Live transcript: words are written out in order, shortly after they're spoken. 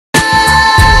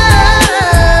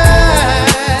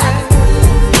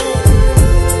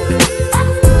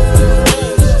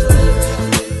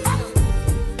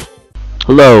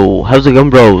Hello, how's it going,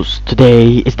 bros?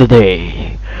 Today is the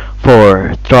day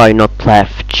for Try Not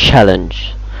Laugh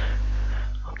Challenge.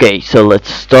 Okay, so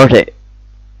let's start it.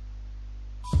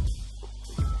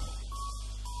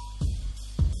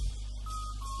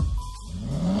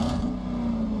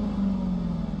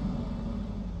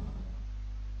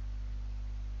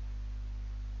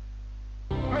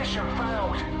 Mission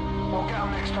failed. We'll get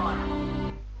 'em next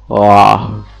time.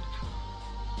 Wow.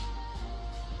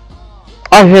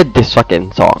 I hate this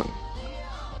fucking song.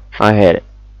 I hate it,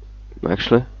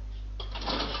 actually.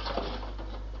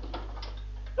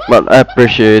 But I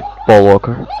appreciate Paul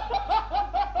Walker.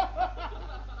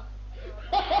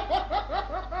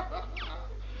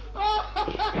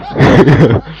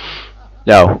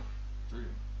 No. Drew.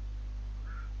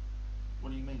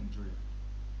 What do you mean, Drew?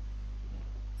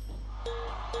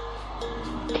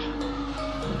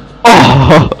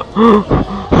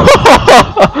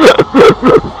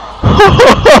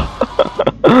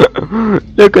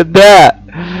 Look at that!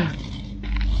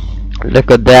 Look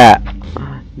at that!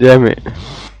 Damn it!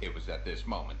 It was at this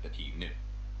moment that he knew.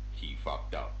 He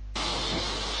fucked up.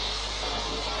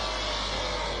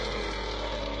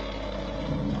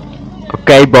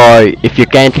 Okay, boy, if you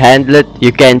can't handle it,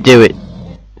 you can't do it.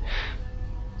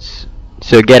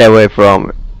 So get away from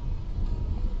it.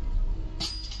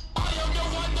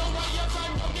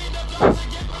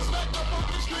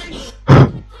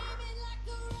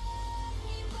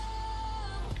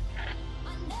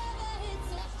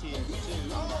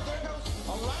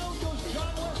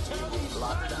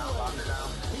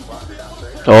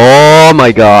 Oh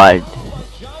my god.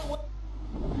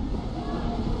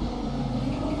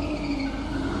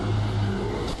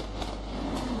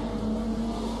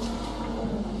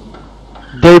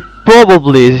 They're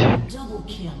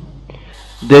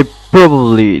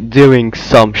probably doing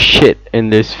some shit in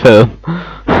this film.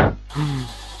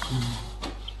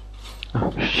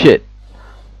 Oh, shit.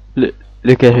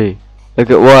 Look at him.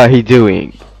 Look at what he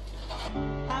doing.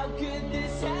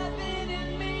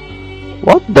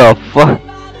 What the fuck?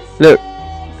 Look.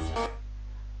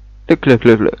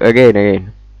 Look.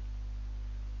 Again.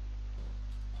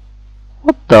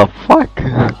 What the fuck?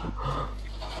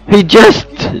 He just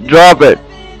dropped it.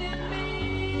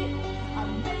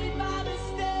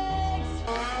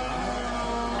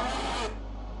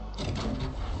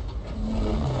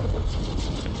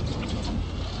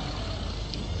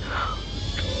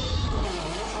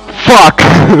 Fuck!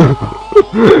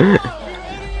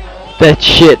 That's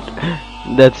shit.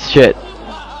 That's shit.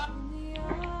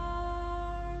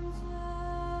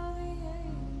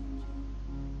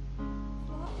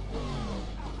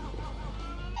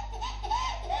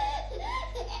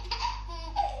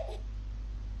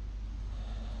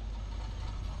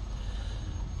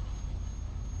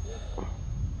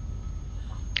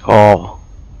 Oh.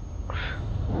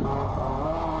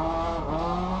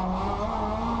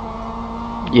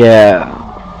 Yeah.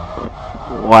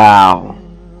 Wow.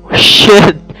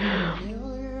 Shit.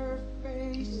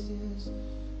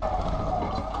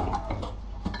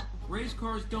 Race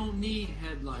cars don't need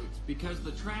headlights because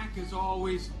the track is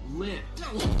always lit.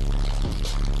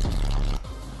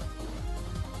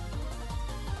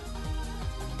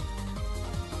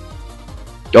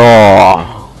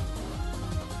 Oh.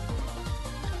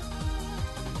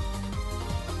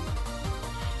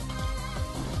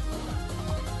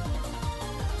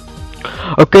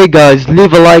 Okay guys,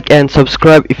 leave a like and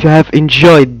subscribe if you have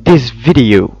enjoyed this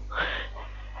video,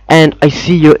 and I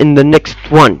see you in the next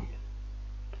one.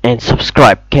 And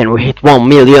subscribe, can we hit 1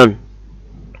 million?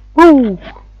 Woo!